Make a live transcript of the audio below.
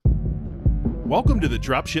Welcome to the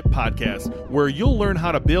Dropship Podcast, where you'll learn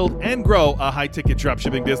how to build and grow a high-ticket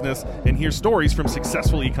dropshipping business and hear stories from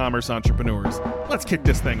successful e-commerce entrepreneurs. Let's kick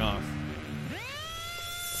this thing off.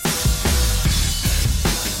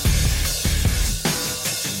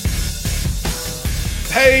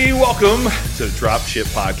 Hey, welcome to the Dropship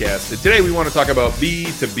Podcast. And today we want to talk about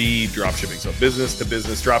B2B dropshipping, so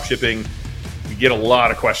business-to-business dropshipping. We get a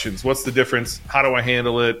lot of questions. What's the difference? How do I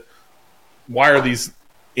handle it? Why are these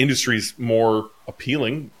industries more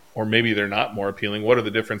appealing, or maybe they're not more appealing? What are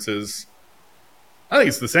the differences? I think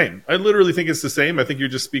it's the same. I literally think it's the same. I think you're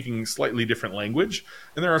just speaking slightly different language,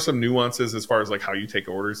 and there are some nuances as far as like how you take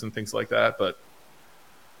orders and things like that, but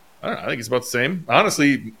I don't know. I think it's about the same.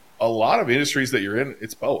 Honestly, a lot of industries that you're in,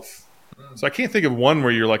 it's both. So I can't think of one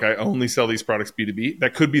where you're like, I only sell these products B2B.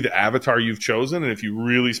 That could be the avatar you've chosen, and if you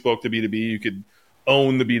really spoke to B2B, you could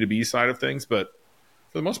own the B2B side of things, but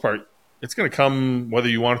for the most part, it's going to come whether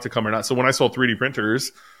you want it to come or not. So when I sold 3D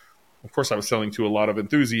printers, of course I was selling to a lot of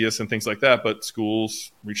enthusiasts and things like that, but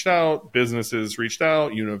schools reached out, businesses reached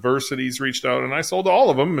out, universities reached out, and I sold to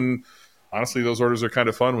all of them. And honestly, those orders are kind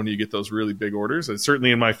of fun when you get those really big orders. And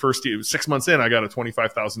certainly in my first year, 6 months in, I got a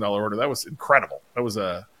 $25,000 order. That was incredible. That was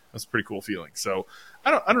a pretty cool feeling. So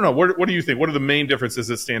I don't know. What do you think? What are the main differences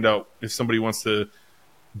that stand out if somebody wants to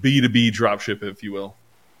B2B dropship, if you will?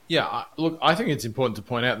 Yeah, look, I think it's important to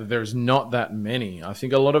point out that there's not that many. I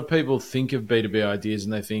think a lot of people think of B2B ideas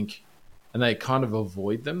and they kind of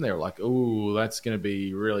avoid them. They're like, oh, that's going to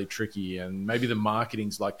be really tricky. And maybe the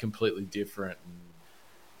marketing's like completely different. And,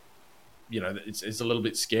 you know, it's a little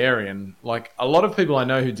bit scary. And like a lot of people I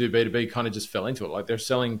know who do B2B kind of just fell into it. Like they're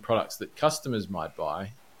selling products that customers might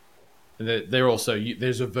buy. And they're also,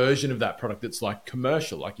 there's a version of that product that's like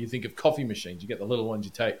commercial. Like you think of coffee machines, you get the little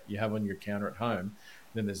ones you have on your counter at home.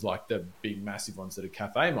 Then there's like the big massive ones that a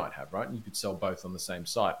cafe might have, right? And you could sell both on the same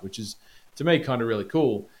site, which is, to me, kind of really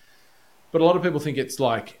cool. But a lot of people think it's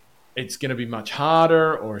like, it's going to be much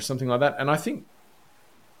harder or something like that. And I think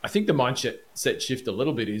the mindset shift a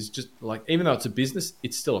little bit is just like, even though it's a business,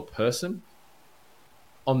 it's still a person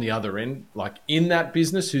on the other end. Like in that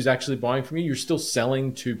business who's actually buying from you, you're still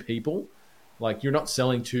selling to people. Like you're not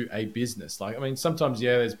selling to a business. Like, I mean, sometimes,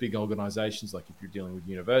 yeah, there's big organizations, like if you're dealing with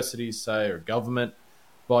universities, say, or government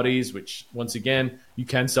bodies, which once again, you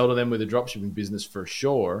can sell to them with a dropshipping business for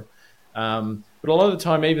sure. But a lot of the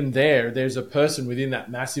time, even there's a person within that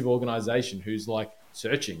massive organization who's like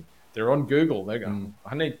searching. They're on Google. They're going,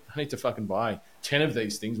 I need to fucking buy 10 of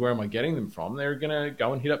these things. Where am I getting them from? They're going to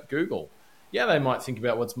go and hit up Google. Yeah, they might think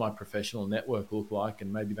about what's my professional network look like,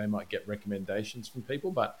 and maybe they might get recommendations from people,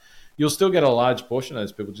 but you'll still get a large portion of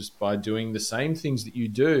those people just by doing the same things that you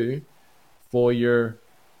do for your,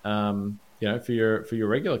 for your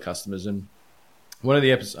regular customers. And one of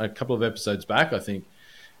the a couple of episodes back, I think,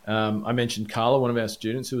 I mentioned Carla, one of our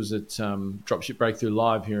students who was at Dropship Breakthrough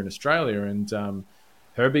Live here in Australia, and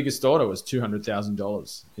her biggest order was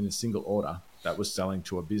 $200,000 in a single order that was selling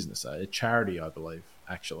to a business, a charity, I believe,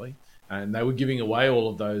 actually. And they were giving away all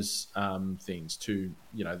of those things to,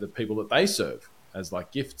 the people that they serve as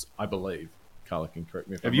like gifts, I believe. Carla can correct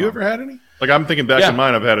me if I'm wrong. Have you ever had any? Like I'm thinking back to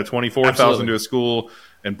mine. I've had a $24,000 to a school,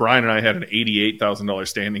 and Brian and I had an $88,000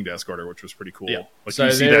 standing desk order, which was pretty cool. Yeah. Like so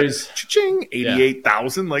you see that, cha-ching,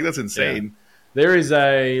 88,000. Like that's insane. Yeah. There is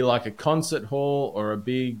a concert hall or a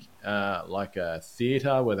big like a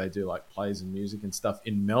theater where they do like plays and music and stuff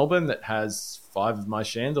in Melbourne that has 5 of my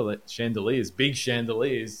chandeliers, big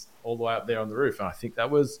chandeliers, all the way up there on the roof. And I think that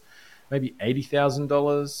was maybe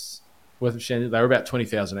 $80,000 worth of chandeliers. They were about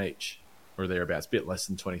 $20,000 each, or thereabouts, a bit less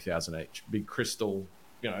than $20,000 each. Big crystal,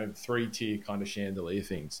 3-tier kind of chandelier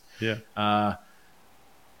things. Yeah. I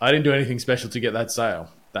didn't do anything special to get that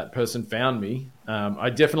sale. That person found me.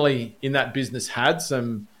 I definitely, in that business, had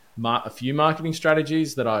a few marketing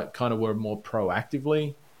strategies that I kind of were more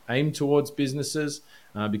proactively aimed towards businesses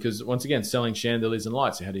because, once again, selling chandeliers and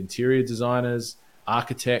lights, you had interior designers,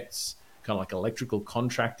 architects, kind of like electrical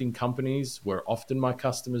contracting companies were often my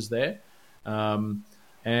customers there.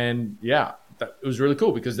 And yeah, it was really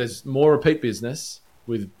cool because there's more repeat business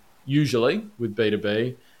usually with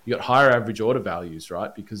B2B. You got higher average order values,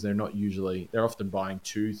 right? Because they're often buying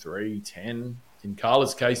 2, 3, 10. In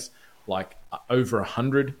Carla's case, like over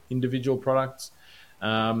 100 individual products.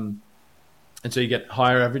 And so you get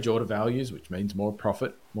higher average order values, which means more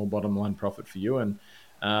profit, more bottom line profit for you. And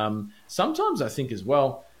sometimes I think as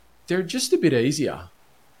well, they're just a bit easier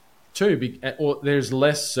too, or there's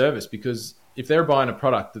less service because if they're buying a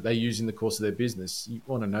product that they use in the course of their business, you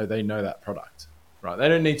want to know they know that product, right? They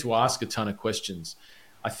don't need to ask a ton of questions.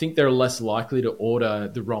 I think they're less likely to order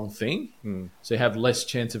the wrong thing. So you have less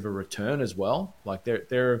chance of a return as well. Like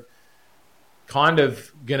they're kind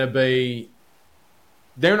of going to be,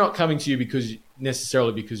 they're not coming to you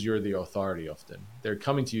necessarily because you're the authority often. They're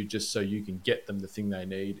coming to you just so you can get them the thing they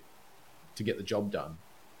need to get the job done.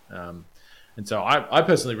 And so I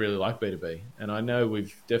personally really like B2B. And I know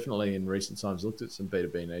we've definitely in recent times looked at some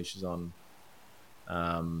B2B niches on,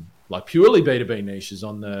 like purely B2B niches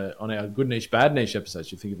on our good niche, bad niche episodes.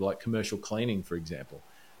 You think of like commercial cleaning, for example,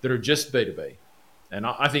 that are just B2B. And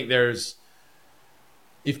I think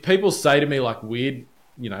if people say to me like weird,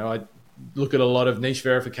 I look at a lot of niche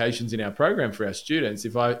verifications in our program for our students.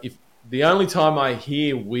 If the only time I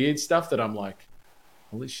hear weird stuff that I'm like,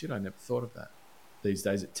 holy shit, I never thought of that. These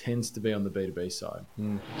days, it tends to be on the B2B side.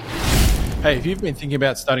 Hey, if you've been thinking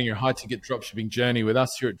about starting your high-ticket dropshipping journey with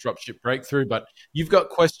us here at Dropship Breakthrough, but you've got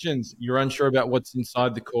questions, you're unsure about what's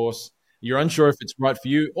inside the course, you're unsure if it's right for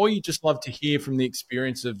you, or you just love to hear from the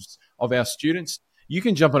experience of our students, you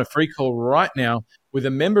can jump on a free call right now with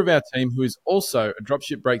a member of our team who is also a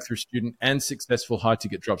Dropship Breakthrough student and successful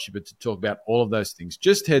high-ticket dropshipper to talk about all of those things.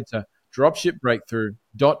 Just head to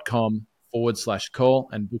dropshipbreakthrough.com/call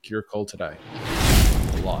and book your call today.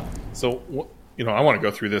 A lot. So, I want to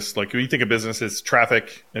go through this. Like, when you think of business, it's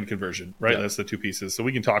traffic and conversion, right? That's the two pieces. So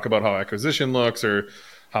we can talk about how acquisition looks or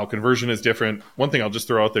how conversion is different. One thing I'll just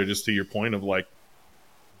throw out there, just to your point of like,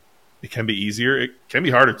 it can be easier. It can be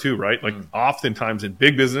harder too, right? Like oftentimes in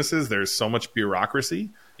big businesses, there's so much bureaucracy.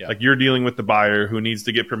 Yeah. Like you're dealing with the buyer who needs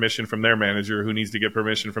to get permission from their manager, who needs to get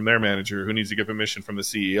permission from their manager, who needs to get permission from the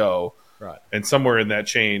CEO. Right. And somewhere in that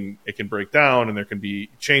chain, it can break down and there can be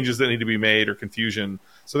changes that need to be made or confusion.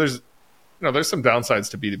 So there's some downsides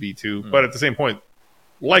to B2B too. But at the same point,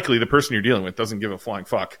 likely the person you're dealing with doesn't give a flying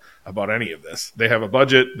fuck about any of this. They have a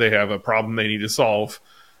budget, they have a problem they need to solve,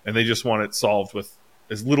 and they just want it solved with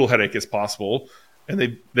as little headache as possible.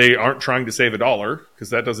 And they aren't trying to save $1 because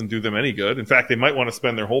that doesn't do them any good. In fact, they might want to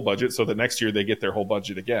spend their whole budget so that next year they get their whole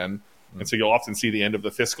budget again. And so you'll often see the end of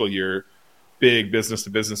the fiscal year, big business to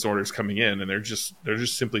business orders coming in, and they're just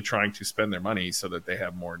simply trying to spend their money so that they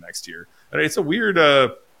have more next year. And it's a weird,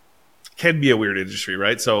 can be a weird industry,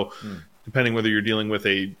 right? So depending whether you're dealing with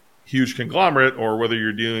a huge conglomerate or whether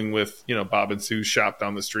you're dealing with, Bob and Sue's shop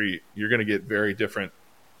down the street, you're going to get very different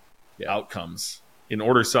outcomes in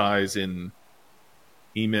order size, in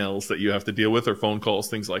emails that you have to deal with or phone calls,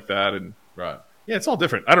 things like that. And it's all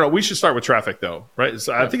different. I don't know. We should start with traffic though, right?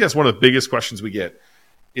 So I think that's one of the biggest questions we get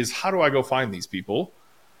is how do I go find these people?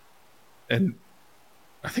 And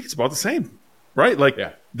I think it's about the same, right? Like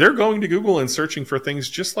they're going to Google and searching for things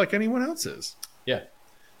just like anyone else is. Yeah,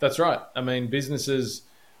 that's right. I mean, businesses,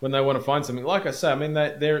 when they want to find something, like I say, I mean,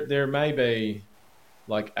 there may be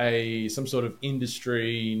like some sort of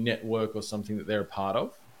industry network or something that they're a part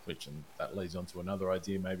of, and that leads on to another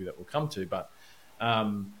idea maybe that we'll come to, but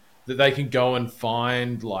that they can go and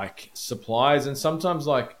find like suppliers. And sometimes,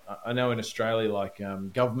 like I know in Australia, like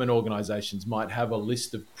government organizations might have a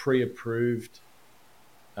list of pre-approved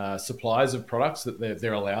suppliers of products that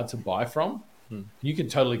they're allowed to buy from. You can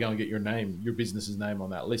totally go and get your business's name on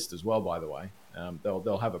that list as well, by the way.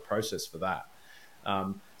 They'll have a process for that.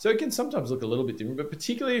 So it can sometimes look a little bit different, but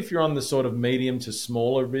particularly if you're on the sort of medium to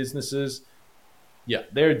smaller businesses,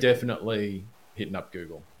 they're definitely hitting up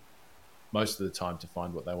Google most of the time to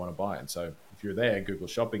find what they want to buy. And so if you're there, Google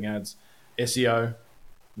shopping ads, SEO,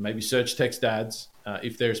 maybe search text ads,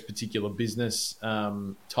 if there's particular business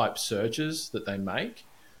type searches that they make,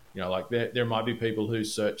 like there might be people who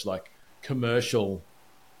search like commercial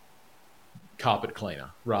carpet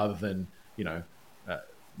cleaner rather than,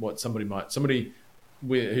 what somebody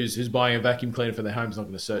who's buying a vacuum cleaner for their home is not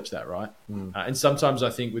going to search that, right? And sometimes I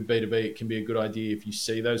think with B2B, it can be a good idea if you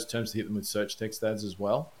see those terms to hit them with search text ads as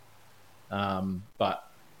well. But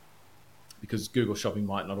because Google Shopping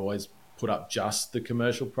might not always put up just the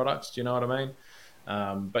commercial products, do you know what I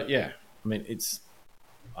mean? But yeah, I mean,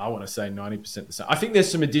 I want to say 90% the same. I think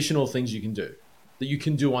there's some additional things you can do that you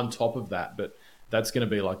can do on top of that, but that's going to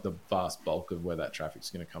be like the vast bulk of where that traffic's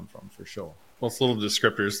going to come from for sure. Well, it's little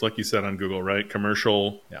descriptors, like you said on Google, right?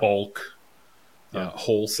 Commercial, bulk,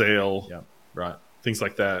 wholesale, right, things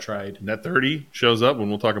like that. Trade. Net 30 shows up, and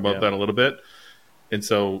we'll talk about that a little bit. And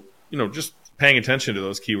so, just paying attention to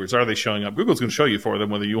those keywords. Are they showing up? Google's going to show you for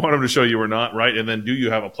them, whether you want them to show you or not, right? And then do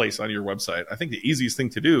you have a place on your website? I think the easiest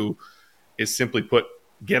thing to do is simply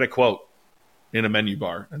get a quote in a menu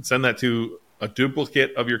bar and send that to a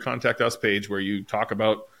duplicate of your Contact Us page where you talk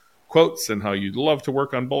about quotes and how you'd love to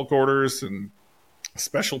work on bulk orders and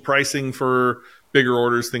special pricing for bigger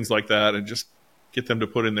orders, things like that, and just get them to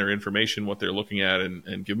put in their information, what they're looking at,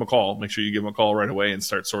 and give them a call. Make sure you give them a call right away and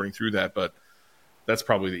start sorting through that. But that's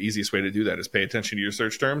probably the easiest way to do that is pay attention to your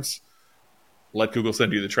search terms. let Google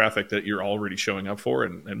send you the traffic that you're already showing up for,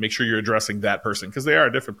 and make sure you're addressing that person, because they are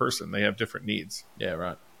a different person. They have different needs. Yeah,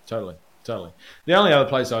 right. Totally. The only other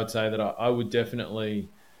place I would say that I would definitely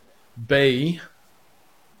be,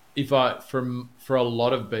 if I for a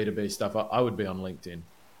lot of B2B stuff, I would be on LinkedIn.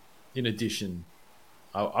 In addition,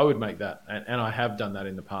 I would make that, and I have done that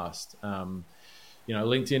in the past.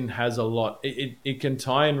 LinkedIn has a lot. It can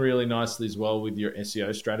tie in really nicely as well with your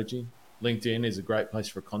SEO strategy. LinkedIn is a great place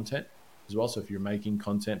for content as well. So if you're making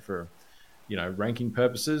content for, ranking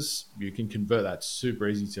purposes, you can convert that super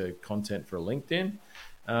easy to content for LinkedIn.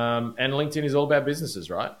 And LinkedIn is all about businesses,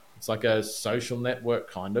 right? It's like a social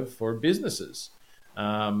network kind of for businesses.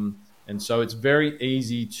 And so it's very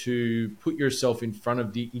easy to put yourself in front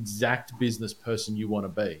of the exact business person you want to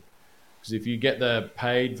be. Because if you get the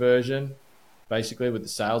paid version, basically with the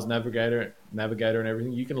sales navigator and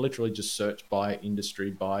everything, you can literally just search by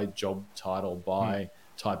industry, by job title, by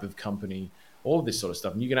type of company, all of this sort of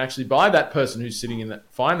stuff. And you can actually find that person who's sitting in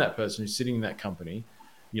that company,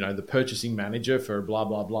 the purchasing manager for blah,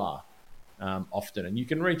 blah, blah, often. And you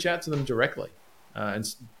can reach out to them directly and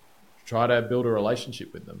try to build a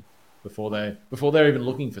relationship with them before they're even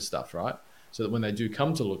looking for stuff, right? So that when they do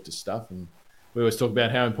come to look to stuff, and we always talk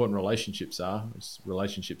about how important relationships are, it's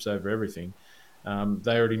relationships over everything.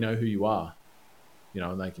 They already know who you are,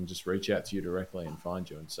 and they can just reach out to you directly and find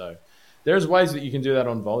you. And so there's ways that you can do that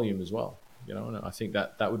on volume as well, and I think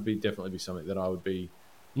that would definitely be something that I would be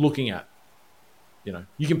looking at.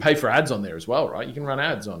 You can pay for ads on there as well, right? You can run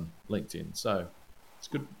ads on LinkedIn. So it's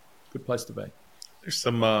a good place to be. There's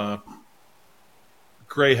some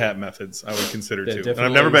gray hat methods I would consider too. And I've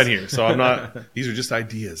definitely never been here, so I'm not, these are just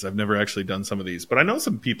ideas. I've never actually done some of these, but I know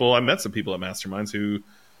some people, I met some people at masterminds who,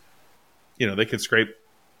 they could scrape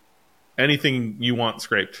anything you want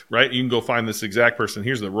scraped, right? You can go find this exact person.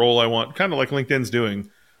 Here's the role I want, kind of like LinkedIn's doing,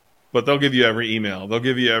 but they'll give you every email. They'll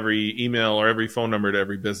give you every email or every phone number to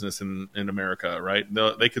every business in America, right?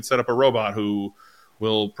 They could set up a robot who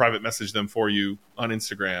will private message them for you on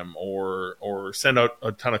Instagram, or send out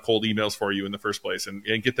a ton of cold emails for you in the first place, and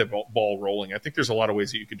get that ball rolling. I think there's a lot of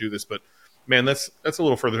ways that you could do this, but man, that's a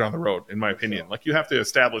little further down the road, in my opinion. Like, you have to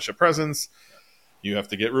establish a presence. You have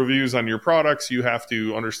to get reviews on your products. You have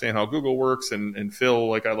to understand how Google works and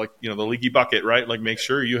fill, the leaky bucket, right? Like, make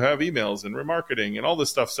sure you have emails and remarketing and all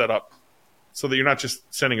this stuff set up so that you're not just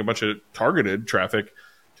sending a bunch of targeted traffic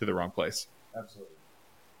to the wrong place. Absolutely.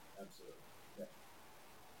 Yeah.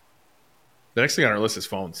 The next thing on our list is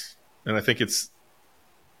phones. And I think it's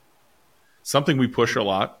something we push a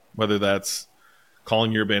lot, whether that's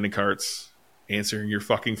calling your abandoned carts, answering your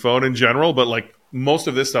fucking phone in general, but most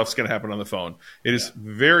of this stuff's going to happen on the phone. It is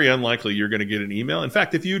very unlikely you're going to get an email. In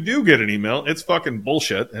fact, if you do get an email, it's fucking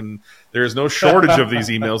bullshit. And there's no shortage of these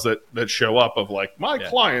emails that show up of my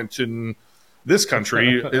client in this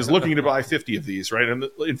country is looking to buy 50 of these, right? And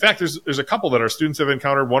in fact, there's a couple that our students have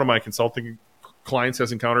encountered. One of my consulting clients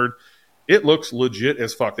has encountered. It looks legit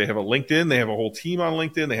as fuck. They have a LinkedIn. They have a whole team on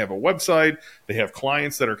LinkedIn. They have a website. They have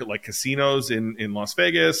clients that are like casinos in Las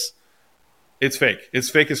Vegas. It's fake. It's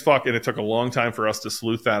fake as fuck, and it took a long time for us to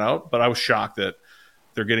sleuth that out. But I was shocked that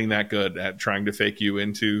they're getting that good at trying to fake you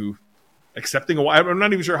into accepting a wire. I'm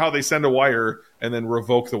not even sure how they send a wire and then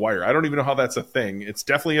revoke the wire. I don't even know how that's a thing. It's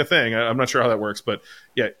definitely a thing. I'm not sure how that works. But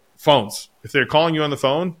yeah, phones. If they're calling you on the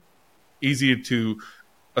phone, easy to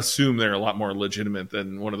assume they're a lot more legitimate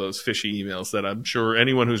than one of those fishy emails that I'm sure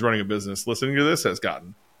anyone who's running a business listening to this has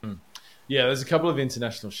gotten. Yeah, there's a couple of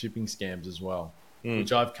international shipping scams as well,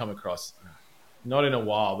 which I've come across. Not in a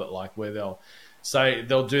while, but where they'll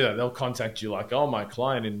do that. They'll contact you my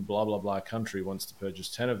client in blah, blah, blah country wants to purchase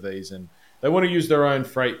 10 of these, and they want to use their own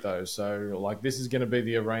freight though. So this is going to be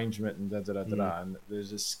the arrangement, and da-da-da-da-da. And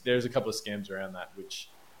there's a couple of scams around that, which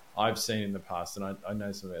I've seen in the past, and I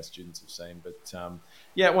know some of our students have seen. But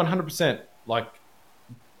 100%.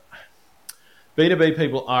 B2B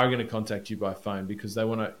people are going to contact you by phone because they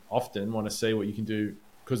often want to see what you can do,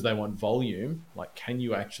 because they want volume. Can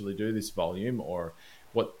you actually do this volume? Or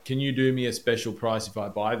can you do me a special price if I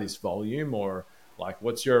buy this volume? Or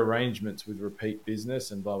what's your arrangements with repeat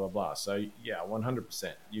business and blah, blah, blah. So yeah,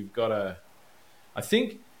 100%. You've got to, I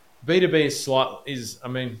think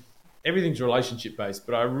B2B everything's relationship based,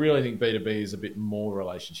 but I really think B2B is a bit more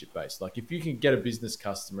relationship based. If you can get a business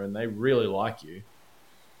customer and they really like you,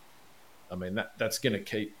 that's going to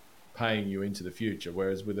keep paying you into the future.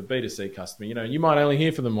 Whereas with a B2C customer, you might only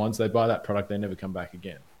hear from them once. They buy that product, they never come back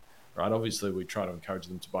again, right? Obviously, we try to encourage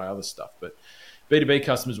them to buy other stuff, but B2B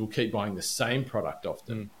customers will keep buying the same product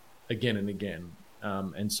often, again and again.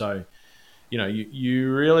 And so,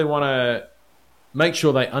 you really want to make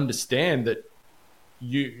sure they understand that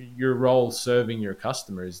your role serving your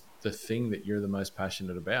customer is the thing that you're the most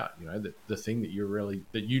passionate about. The thing that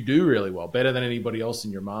you do really well, better than anybody else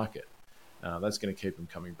in your market. That's going to keep them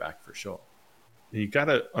coming back for sure. You got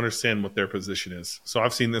to understand what their position is. So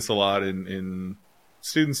I've seen this a lot in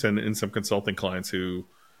students and in some consulting clients who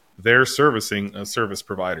they're servicing a service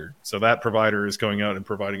provider. So that provider is going out and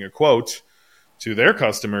providing a quote to their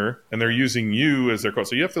customer, and they're using you as their quote.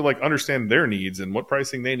 So you have to understand their needs and what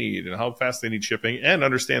pricing they need and how fast they need shipping, and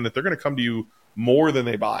understand that they're going to come to you more than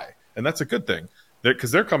they buy. And that's a good thing, because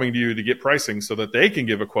they're coming to you to get pricing so that they can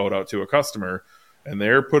give a quote out to a customer, and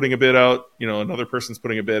they're putting a bid out, another person's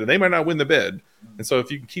putting a bid, and they might not win the bid. And so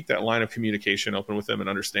if you can keep that line of communication open with them and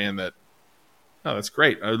understand that, oh, that's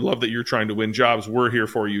great. I love that you're trying to win jobs. We're here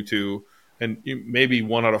for you too. And maybe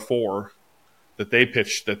 1 out of 4 that they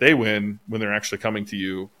pitch that they win when they're actually coming to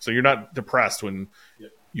you. So you're not depressed when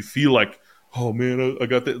you feel like, oh man, I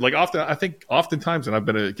got that. Oftentimes, and I've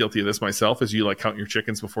been guilty of this myself, is you count your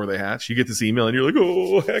chickens before they hatch. You get this email and you're like,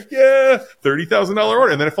 oh heck yeah, $30,000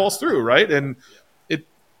 order, and then it falls through, right? And it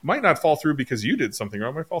might not fall through because you did something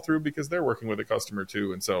wrong. It might fall through because they're working with a customer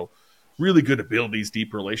too. And so really good to build these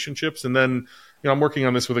deep relationships. And then, I'm working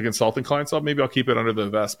on this with a consulting client, so maybe I'll keep it under the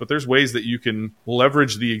vest. But there's ways that you can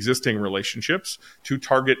leverage the existing relationships to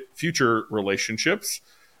target future relationships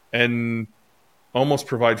and almost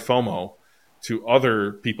provide FOMO to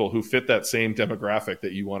other people who fit that same demographic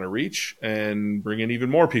that you want to reach, and bring in even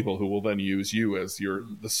more people who will then use you as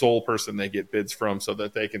the sole person they get bids from, so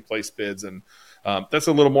that they can place bids. And that's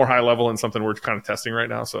a little more high level and something we're kind of testing right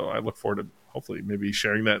now. So I look forward to hopefully maybe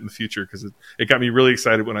sharing that in the future, because it got me really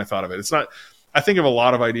excited when I thought of it. It's not, I think of a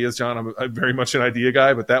lot of ideas, John. I'm very much an idea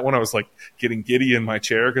guy, but that one I was getting giddy in my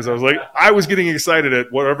chair, because I was getting excited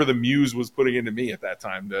at whatever the muse was putting into me at that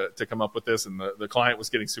time to come up with this. And the client was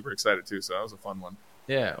getting super excited too. So that was a fun one.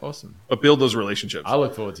 Yeah, awesome. But build those relationships. I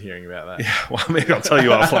look forward to hearing about that. Yeah, well, maybe I'll tell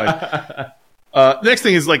you offline. Next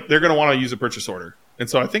thing is they're going to want to use a purchase order. And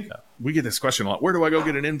so I think we get this question a lot. Where do I go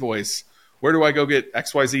get an invoice? Where do I go get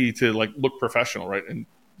XYZ to look professional, right? And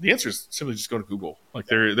the answer is simply just go to Google.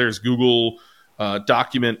 There's Google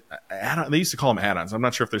document add-on. They used to call them add-ons. I'm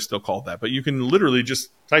not sure if they're still called that, but you can literally just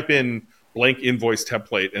type in blank invoice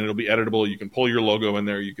template and it'll be editable. You can pull your logo in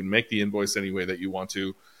there. You can make the invoice any way that you want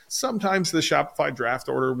to. Sometimes the Shopify draft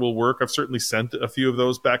order will work. I've certainly sent a few of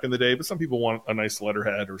those back in the day, but some people want a nice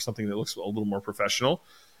letterhead or something that looks a little more professional.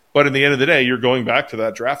 But in the end of the day, you're going back to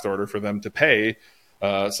that draft order for them to pay.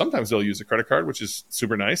 Sometimes they'll use a credit card, which is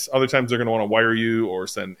super nice. Other times they're going to want to wire you or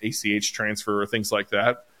send ACH transfer or things like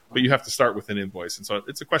that. But you have to start with an invoice. And so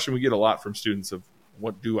it's a question we get a lot from students of,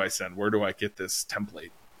 what do I send? Where do I get this template?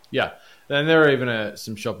 Yeah. And there are even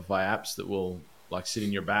some Shopify apps that will sit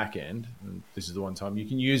in your back end. And this is the one time you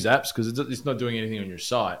can use apps, because it's not doing anything on your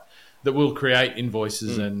site, that will create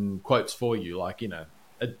invoices and quotes for you, a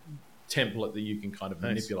template that you can kind of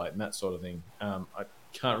manipulate and that sort of thing. I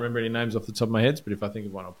can't remember any names off the top of my head, but if I think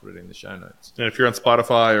of one, I'll put it in the show notes. And if you're on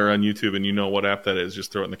Spotify or on YouTube and you know what app that is,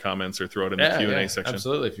 just throw it in the comments or throw it in the Q&A section.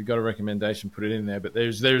 Absolutely. If you've got a recommendation, put it in there. But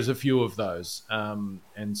there's a few of those.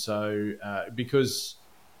 And so because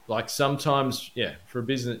sometimes, for a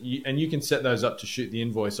business, and you can set those up to shoot the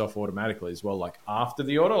invoice off automatically as well. After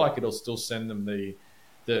the order, it'll still send them the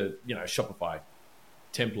Shopify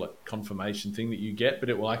template confirmation thing that you get, but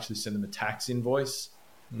it will actually send them a tax invoice,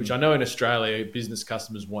 which I know in Australia, business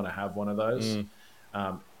customers want to have one of those.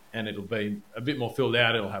 And it'll be a bit more filled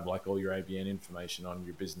out. It'll have all your ABN information on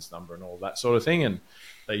your business number and all that sort of thing. And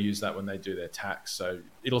they use that when they do their tax. So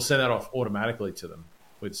it'll send that off automatically to them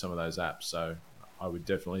with some of those apps. So I would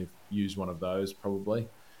definitely use one of those probably,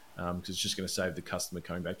 because it's just going to save the customer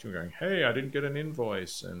coming back to you and going, hey, I didn't get an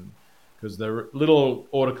invoice. And because the little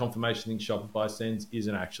order confirmation thing Shopify sends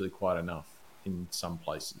isn't actually quite enough in some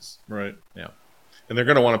places. Right. Yeah. And they're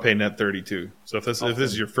going to want to pay net 30 too. So if this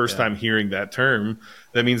is your first time hearing that term,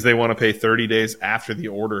 that means they want to pay 30 days after the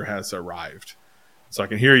order has arrived. So I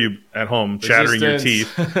can hear you at home chattering your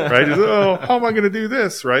teeth, right? Oh, how am I going to do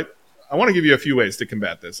this, right? I want to give you a few ways to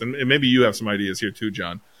combat this. And maybe you have some ideas here too,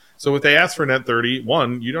 John. So if they ask for net 30,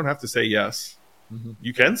 one, you don't have to say yes.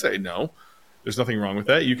 You can say no. There's nothing wrong with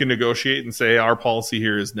that. You can negotiate and say our policy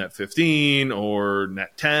here is net 15 or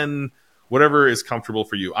net 10, whatever is comfortable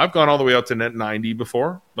for you. I've gone all the way out to net 90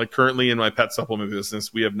 before. Currently in my pet supplement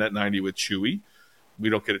business, we have net 90 with Chewy. We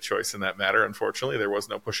don't get a choice in that matter, unfortunately. There was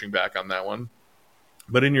no pushing back on that one.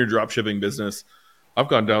 But in your dropshipping business, I've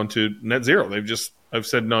gone down to net 0. I've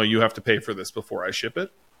said, no, you have to pay for this before I ship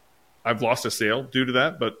it. I've lost a sale due to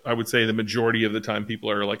that, but I would say the majority of the time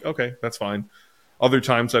people are like, okay, that's fine. Other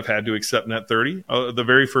times I've had to accept net 30. The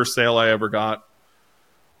very first sale I ever got,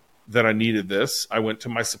 that I needed this, I went to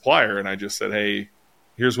my supplier and I just said, hey,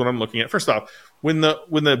 here's what I'm looking at. First off, when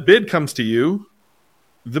the bid comes to you,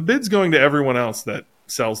 the bid's going to everyone else that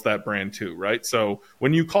sells that brand too, right? So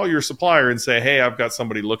when you call your supplier and say, hey, I've got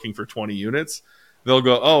somebody looking for 20 units, they'll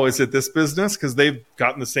go, oh, is it this business? Because they've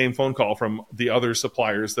gotten the same phone call from the other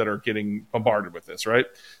suppliers that are getting bombarded with this, right?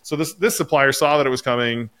 So this supplier saw that it was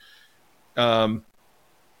coming.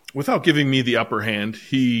 Without giving me the upper hand,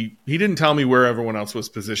 he didn't tell me where everyone else was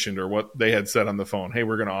positioned or what they had said on the phone. Hey,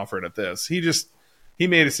 we're going to offer it at this. He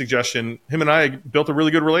made a suggestion. Him and I built a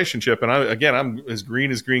really good relationship. And I'm as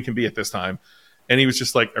green can be at this time. And he was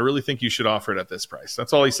just like, I really think you should offer it at this price.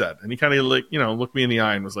 That's all he said. And he kind of looked me in the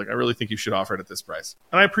eye and was like, I really think you should offer it at this price.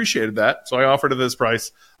 And I appreciated that. So I offered it at this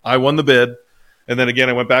price. I won the bid. And then again,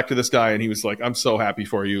 I went back to this guy and he was like, I'm so happy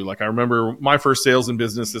for you. Like, I remember my first sales in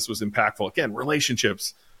business. This was impactful. Again,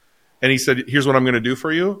 relationships. And he said, here's what I'm going to do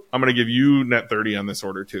for you. I'm going to give you net 30 on this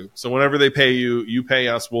order too. So whenever they pay you, you pay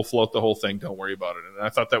us. We'll float the whole thing. Don't worry about it. And I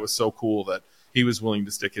thought that was so cool that he was willing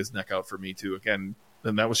to stick his neck out for me too. Again,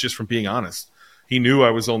 and that was just from being honest. He knew I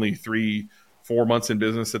was only 3-4 months in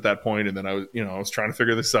business at that point. And then I was trying to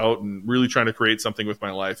figure this out and really trying to create something with my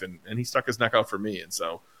life. And he stuck his neck out for me. And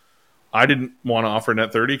so I didn't want to offer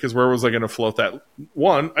net 30 because where was I going to float that?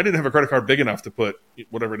 One, I didn't have a credit card big enough to put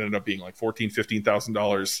whatever it ended up being, like $14,000,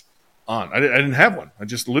 $15,000 on. I didn't have one. I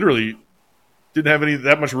just literally didn't have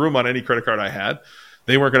that much room on any credit card I had.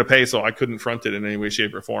 They weren't going to pay, so I couldn't front it in any way,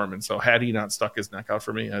 shape, or form. And so had he not stuck his neck out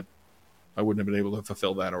for me, I wouldn't have been able to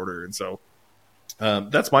fulfill that order. And so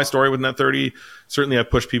that's my story with net 30. Certainly I've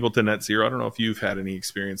pushed people to net zero. I don't know if you've had any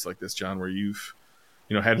experience like this, John, where you've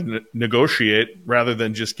had to negotiate rather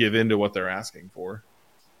than just give in to what they're asking for.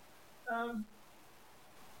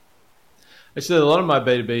 Actually, a lot of my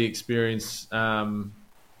B2B experience,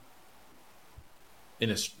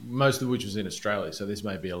 most of which was in Australia, so this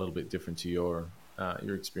may be a little bit different to your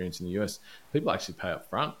experience in the US. People actually pay up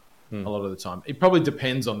front a lot of the time. It probably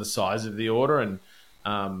depends on the size of the order, and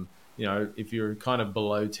if you're kind of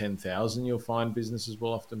below 10,000, you'll find businesses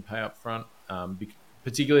will often pay up front,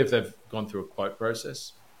 particularly if they've gone through a quote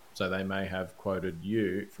process. So they may have quoted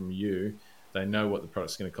you. They know what the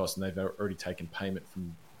product's going to cost, and they've already taken payment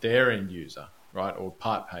from their end user, right, or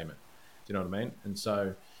part payment. Do you know what I mean? And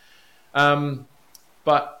so,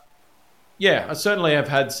 but yeah, I certainly have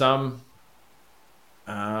had some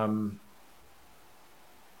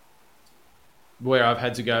where I've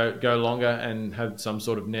had to go longer and have some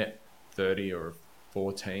sort of net 30 or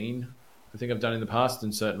 14. I think I've done in the past,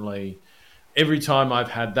 and certainly every time I've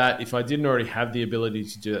had that, if I didn't already have the ability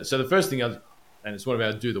to do that. So the first thing and it's one of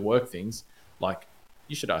our do the work things, like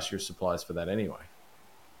you should ask your suppliers for that anyway,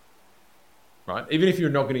 right? Even if you're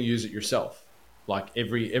not going to use it yourself, like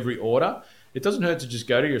every order, it doesn't hurt to just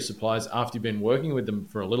go to your suppliers after you've been working with them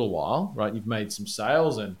for a little while, right? You've made some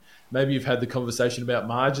sales and maybe you've had the conversation about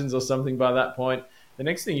margins or something by that point. The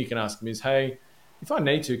next thing you can ask them is, hey, if I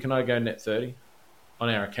need to, can I go net 30 on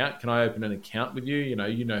our account? Can I open an account with you? You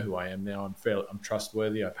know who I am now. I'm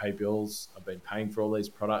trustworthy. I pay bills. I've been paying for all these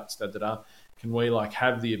products. Can we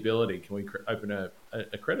have the ability? Can we open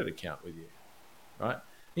a credit account with you, right?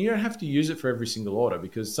 And you don't have to use it for every single order,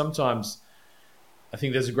 because sometimes I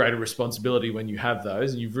think there's a greater responsibility when you have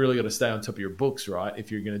those, and you've really got to stay on top of your books, right?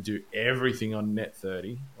 If you're going to do everything on net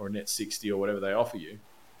 30 or net 60 or whatever they offer you.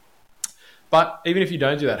 But even if you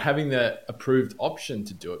don't do that, having the approved option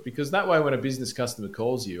to do it, because that way when a business customer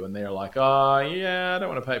calls you and they're like, oh, yeah, I don't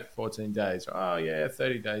want to pay for 14 days. Or, oh, yeah,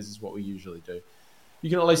 30 days is what we usually do. You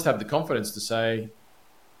can at least have the confidence to say,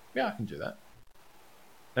 yeah, I can do that.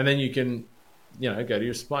 And then you can, go to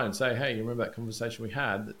your supplier and say, hey, you remember that conversation we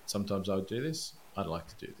had that sometimes I would do this? I'd like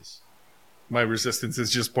to do this. My resistance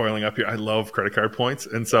is just boiling up here. I love credit card points,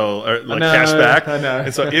 and so cash back. I know.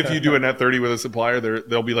 And so if you do a net 30 with a supplier,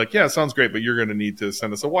 they'll be like, yeah, sounds great, but you're going to need to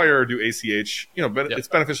send us a wire or do ACH. But It's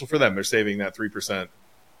beneficial for them. They're saving that 3%.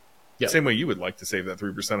 Yep. Same way you would like to save that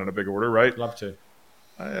 3% on a big order, right? Love to.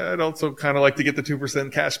 I'd also kind of like to get the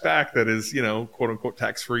 2% cash back that is, quote unquote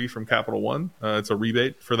tax free from Capital One. It's a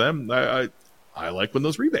rebate for them. I like when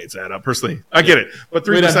those rebates add up personally. I get it, but 3%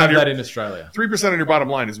 we don't have that in Australia. 3% on your bottom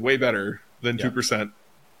line is way better than 2%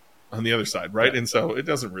 on the other side, right? And so it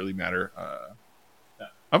doesn't really matter.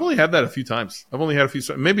 I've only had that a few times.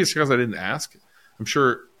 Maybe it's because I didn't ask. I'm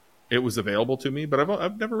sure it was available to me, but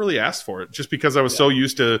I've never really asked for it, just because I was so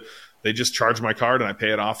used to they just charge my card and I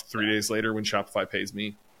pay it off 3 days later when Shopify pays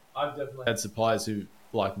me. I've definitely had suppliers who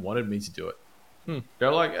wanted me to do it.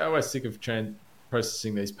 They're like, oh, we're sick of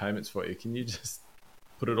processing these payments for you. Can you just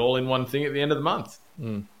put it all in one thing at the end of the month?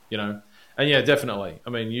 And yeah, definitely. I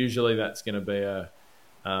mean, usually that's going to be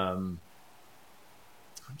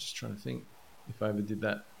I'm just trying to think if I ever did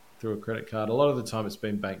that through a credit card. A lot of the time it's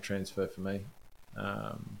been bank transfer for me.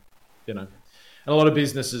 You know, and a lot of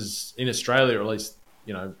businesses in Australia, or at least,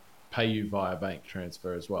 you know, pay you via bank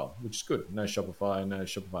transfer as well, which is good. No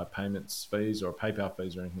Shopify payments fees or PayPal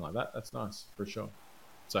fees or anything like that. That's nice for sure.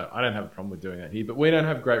 So I don't have a problem with doing that here, but we don't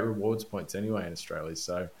have great rewards points anyway in Australia.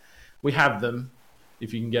 So we have them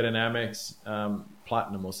if you can get an Amex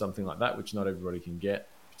Platinum or something like that, which not everybody can get,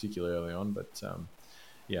 particularly early on. But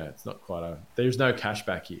yeah, it's not quite there's no cash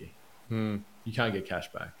back here. You can't get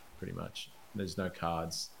cash back pretty much. There's no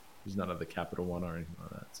cards. There's none of the Capital One or anything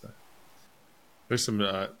like that. So there's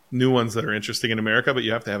some new ones that are interesting in America, but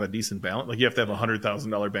you have to have a decent balance. Like you have to have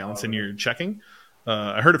 $100,000 balance in your checking.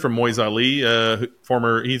 I heard it from Moise Ali,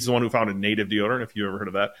 he's the one who founded Native Deodorant, if you ever heard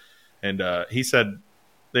of that. And he said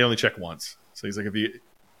they only check once. So he's like,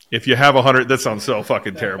 if you have that sounds so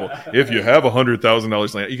fucking terrible. If you have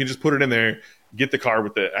 $100,000, you can just put it in there, get the card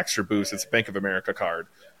with the extra boost. It's a Bank of America card.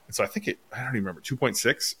 And so I think I don't even remember,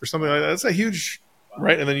 2.6 or something like that. That's a huge,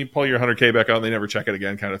 right? And then you pull your 100K back out and they never check it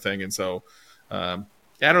again kind of thing. And so, I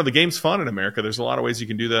don't know, the game's fun in America. There's a lot of ways you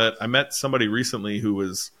can do that. I met somebody recently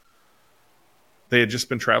they had just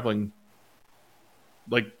been traveling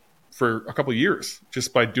like for a couple of years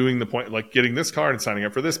just by doing the point, like getting this card and signing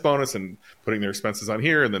up for this bonus and putting their expenses on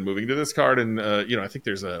here and then moving to this card. And, I think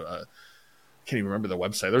there's I can't even remember the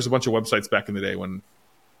website. There's a bunch of websites back in the day when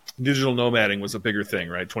digital nomading was a bigger thing,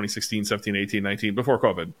 right? 2016, 17, 18, 19, before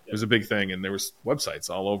COVID, it was a big thing. And there was websites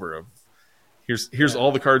all over of here's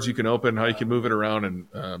all the cards you can open, how you can move it around.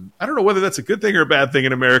 And I don't know whether that's a good thing or a bad thing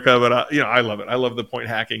in America, but I love it. I love the point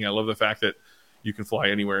hacking. I love the fact that you can fly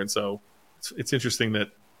anywhere. And so it's interesting that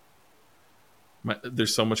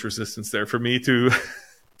there's so much resistance there for me to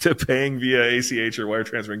paying via ACH or wire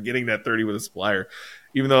transfer and getting that 30 with a supplier,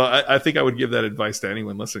 even though I think I would give that advice to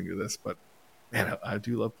anyone listening to this. But man, I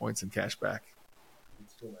do love points and cash back.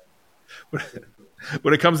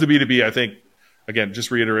 When it comes to B2B, I think, again, just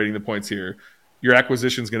reiterating the points here, your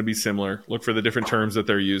acquisition is going to be similar. Look for the different terms that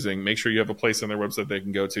they're using. Make sure you have a place on their website they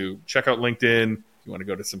can go to. Check out LinkedIn. If you want to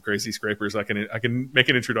go to some crazy scrapers, I can make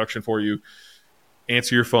an introduction for you.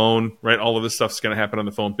 Answer your phone, right? All of this stuff is going to happen on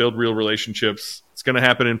the phone. Build real relationships. It's going to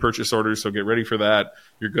happen in purchase orders, so get ready for that.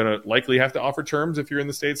 You're going to likely have to offer terms if you're in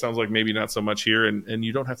the States. Sounds like maybe not so much here, and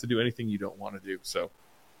you don't have to do anything you don't want to do. So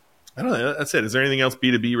I don't know. That's it. Is there anything else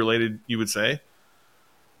B2B related you would say?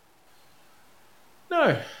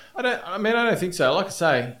 No, I don't think so. Like I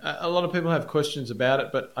say, a lot of people have questions about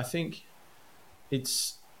it, but I think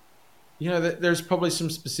it's, there's probably some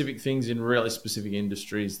specific things in really specific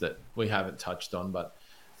industries that we haven't touched on. But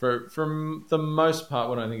from the most part,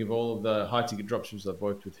 when I think of all of the high ticket dropshippers I've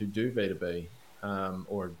worked with who do B2B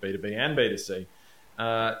or B2B and B2C,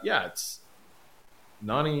 it's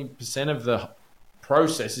 90% of the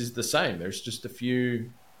process is the same. There's just a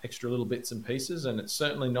few extra little bits and pieces, and it's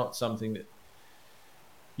certainly not something that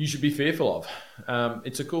you should be fearful of.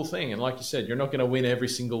 It's a cool thing, and like you said, you're not going to win every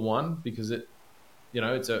single one because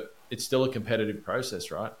it's still a competitive process,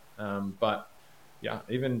 right? But yeah,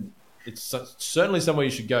 even it's certainly somewhere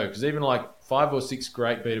you should go, because even like 5 or 6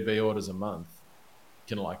 great B2B orders a month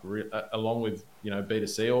can along with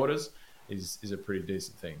B2C orders is a pretty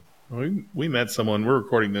decent thing. We met someone. We're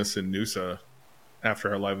recording this in Noosa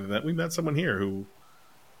after our live event. We met someone here who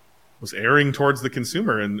was erring towards the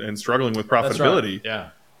consumer and struggling with profitability. That's right. Yeah.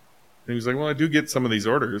 And he was like, well, I do get some of these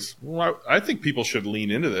orders. Well, I think people should lean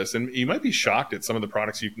into this. And you might be shocked at some of the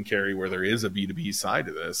products you can carry where there is a B2B side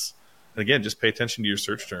to this. And again, just pay attention to your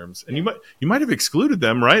search terms. And you might have excluded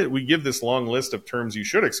them, right? We give this long list of terms you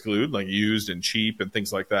should exclude, like used and cheap and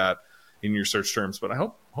things like that in your search terms. But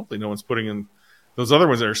hopefully no one's putting in those other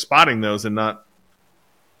ones that are spotting those and not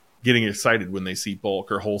getting excited when they see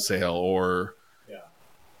bulk or wholesale or... Yeah.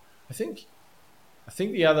 I think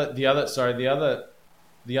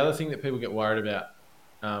the other thing that people get worried about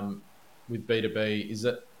with B2B is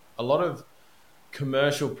that a lot of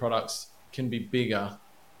commercial products can be bigger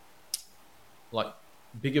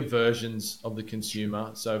versions of the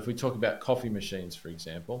consumer. So if we talk about coffee machines, for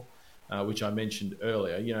example, which I mentioned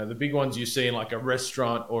earlier, the big ones you see in like a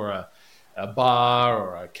restaurant or a bar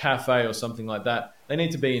or a cafe or something like that, they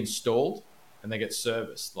need to be installed and they get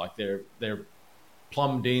serviced. Like they're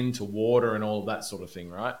plumbed into water and all of that sort of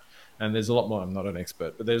thing, right? And there's a lot more, I'm not an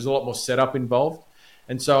expert, but there's a lot more setup involved.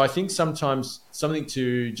 And so I think sometimes something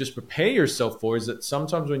to just prepare yourself for is that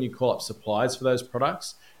sometimes when you call up suppliers for those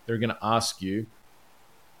products, they're going to ask you,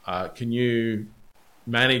 can you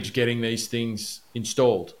manage getting these things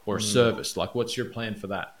installed or serviced? Like, what's your plan for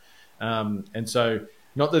that? And so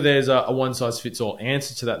not that there's a one-size-fits-all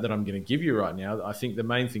answer to that I'm going to give you right now. I think the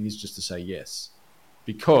main thing is just to say yes.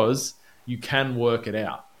 because you can work it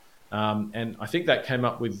out. And I think that came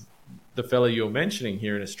up with the fella you're mentioning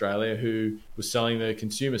here in Australia who was selling the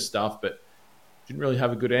consumer stuff, but didn't really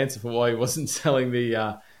have a good answer for why he wasn't selling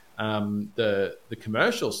the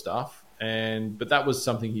commercial stuff. But that was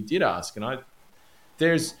something he did ask. And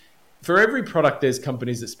for every product, there's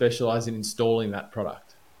companies that specialize in installing that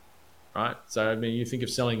product, right? So, I mean, you think of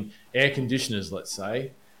selling air conditioners, let's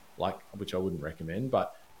say, which I wouldn't recommend,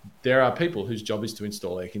 but there are people whose job is to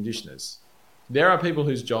install air conditioners. There are people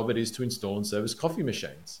whose job it is to install and service coffee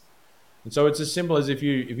machines. And so it's as simple as if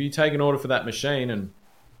you take an order for that machine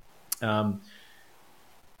and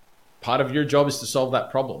part of your job is to solve that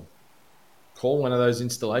problem. Call one of those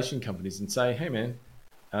installation companies and say, hey, man,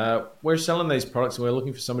 we're selling these products and we're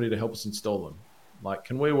looking for somebody to help us install them. Like,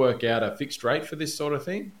 can we work out a fixed rate for this sort of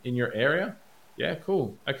thing in your area? Yeah,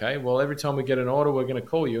 cool. Okay, well, every time we get an order, we're going to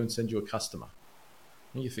call you and send you a customer.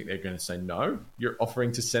 And you think they're going to say no? You're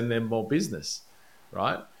offering to send them more business,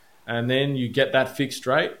 right? And then you get that fixed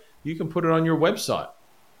rate. You can put it on your website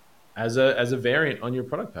as a variant on your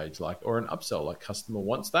product page, or an upsell. Like, customer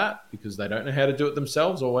wants that because they don't know how to do it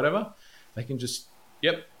themselves or whatever. They can just,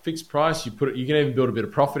 fixed price. You can even build a bit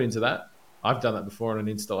of profit into that. I've done that before on an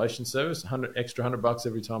installation service, extra $100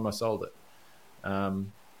 every time I sold it.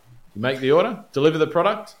 You make the order, deliver the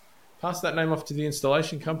product, pass that name off to the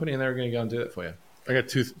installation company, and they're going to go and do that for you. I got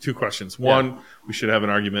two questions. One, we should have an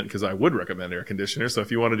argument because I would recommend air conditioners. So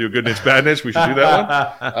if you want to do a good niche, bad niche, we should do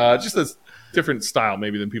that one. Just a different style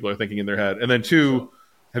maybe than people are thinking in their head. And then two,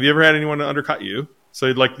 have you ever had anyone undercut you? So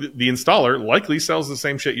like the installer likely sells the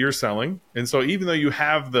same shit you're selling. And so even though you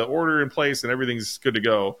have the order in place and everything's good to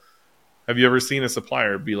go, have you ever seen a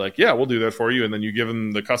supplier be like, yeah, we'll do that for you? And then you give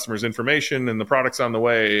them the customer's information and the product's on the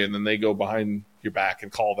way. And then they go behind your back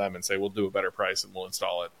and call them and say, we'll do a better price and we'll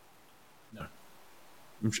install it. No.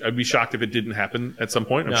 I'd be shocked if it didn't happen at some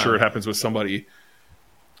point. I'm sure it happens with somebody.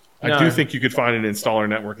 No. I do think you could find an installer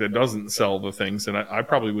network that doesn't sell the things, and I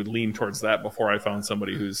probably would lean towards that before I found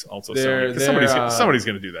somebody who's also selling. Because somebody's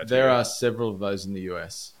going to do that. There are several of those in the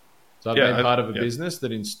US. So I've been part of a business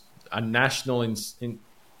that a national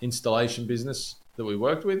installation business that we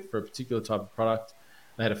worked with for a particular type of product.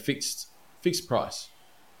 They had a fixed price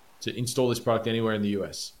to install this product anywhere in the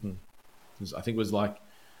US. I think it was like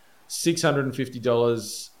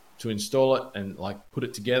 $650 to install it and like put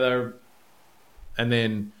it together, and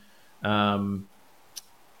then then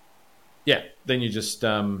you just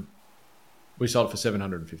we sold it for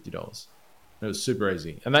 $750. It was super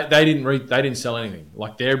easy, and they didn't sell anything.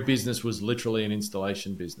 Like, their business was literally an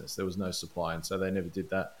installation business. There was no supply, and so they never did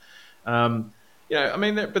that.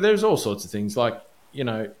 But there's all sorts of things. Like,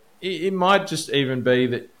 it might just even be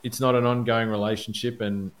that it's not an ongoing relationship,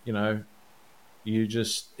 and you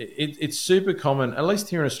just it's super common, at least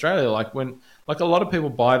here in Australia. Like, when a lot of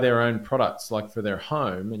people buy their own products, like for their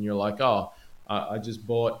home, and you're like, oh, I just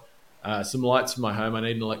bought some lights for my home. I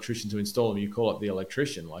need an electrician to install them. You call up the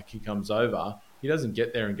electrician. Like, he comes over. He doesn't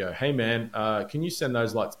get there and go, hey man, can you send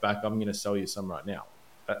those lights back? I'm going to sell you some right now.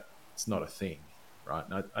 It's not a thing, right?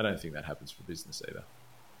 No, I don't think that happens for business either.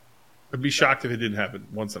 I'd be shocked if it didn't happen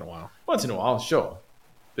once in a while. Once in a while, sure,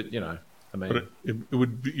 but But it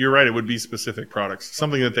would be, you're right, it would be specific products,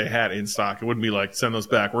 something that they had in stock. It wouldn't be like, send those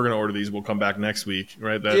back, we're going to order these, we'll come back next week,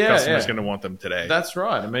 right? That customer's going to want them today. That's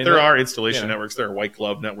right. I mean, there are installation networks, there are white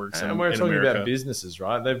glove networks, and we're talking about businesses,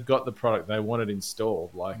 right? They've got the product, they want it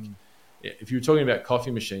installed. Like, if you're talking about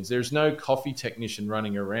coffee machines, there's no coffee technician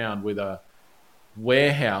running around with a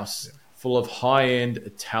warehouse full of high-end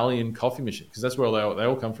Italian coffee machines, because that's where they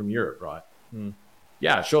all come from Europe, right?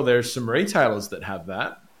 Yeah, sure, there's some retailers that have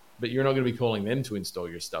that, but you're not going to be calling them to install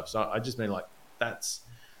your stuff. So I just mean, like,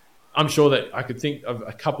 I'm sure that I could think of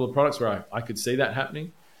a couple of products where I could see that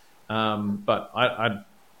happening. But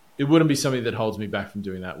it wouldn't be something that holds me back from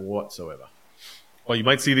doing that whatsoever. Well, you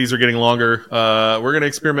might see these are getting longer. We're going to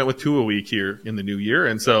experiment with 2 a week here in the new year.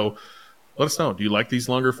 And so let us know. Do you like these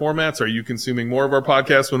longer formats? Are you consuming more of our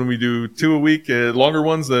podcasts when we do 2 a week, longer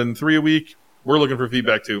ones than 3 a week? We're looking for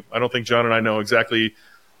feedback too. I don't think John and I know exactly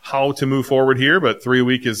how to move forward here, but 3 a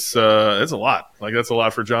week is it's a lot. Like, that's a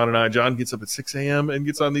lot for John and I. John gets up at 6 a.m. and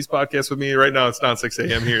gets on these podcasts with me. Right now, it's not 6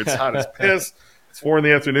 a.m. here. It's hot as piss. It's 4 in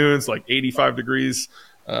the afternoon. It's like 85 degrees.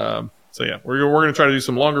 So yeah, we're going to try to do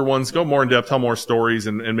some longer ones, go more in depth, tell more stories,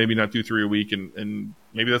 and maybe not do 3 a week. And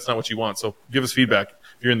maybe that's not what you want. So give us feedback.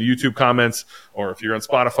 If you're in the YouTube comments, or if you're on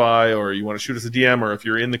Spotify, or you want to shoot us a DM, or if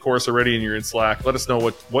you're in the course already and you're in Slack, let us know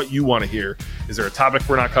what you want to hear. Is there a topic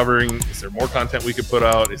we're not covering? Is there more content we could put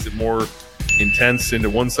out? Is it more intense into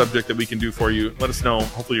one subject that we can do for you? Let us know.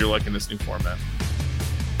 Hopefully you're liking this new format.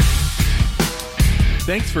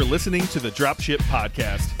 Thanks for listening to the Dropship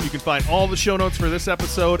Podcast. You can find all the show notes for this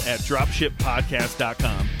episode at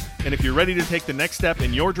dropshippodcast.com. And if you're ready to take the next step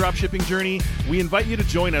in your dropshipping journey, we invite you to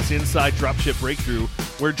join us inside Dropship Breakthrough,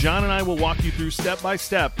 where John and I will walk you through step by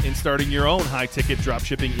step in starting your own high-ticket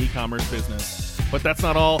dropshipping e-commerce business. But that's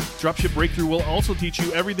not all. Dropship Breakthrough will also teach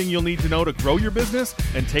you everything you'll need to know to grow your business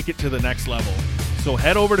and take it to the next level. So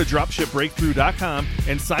head over to dropshipbreakthrough.com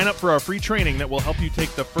and sign up for our free training that will help you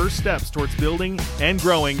take the first steps towards building and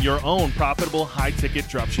growing your own profitable high-ticket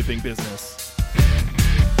dropshipping business.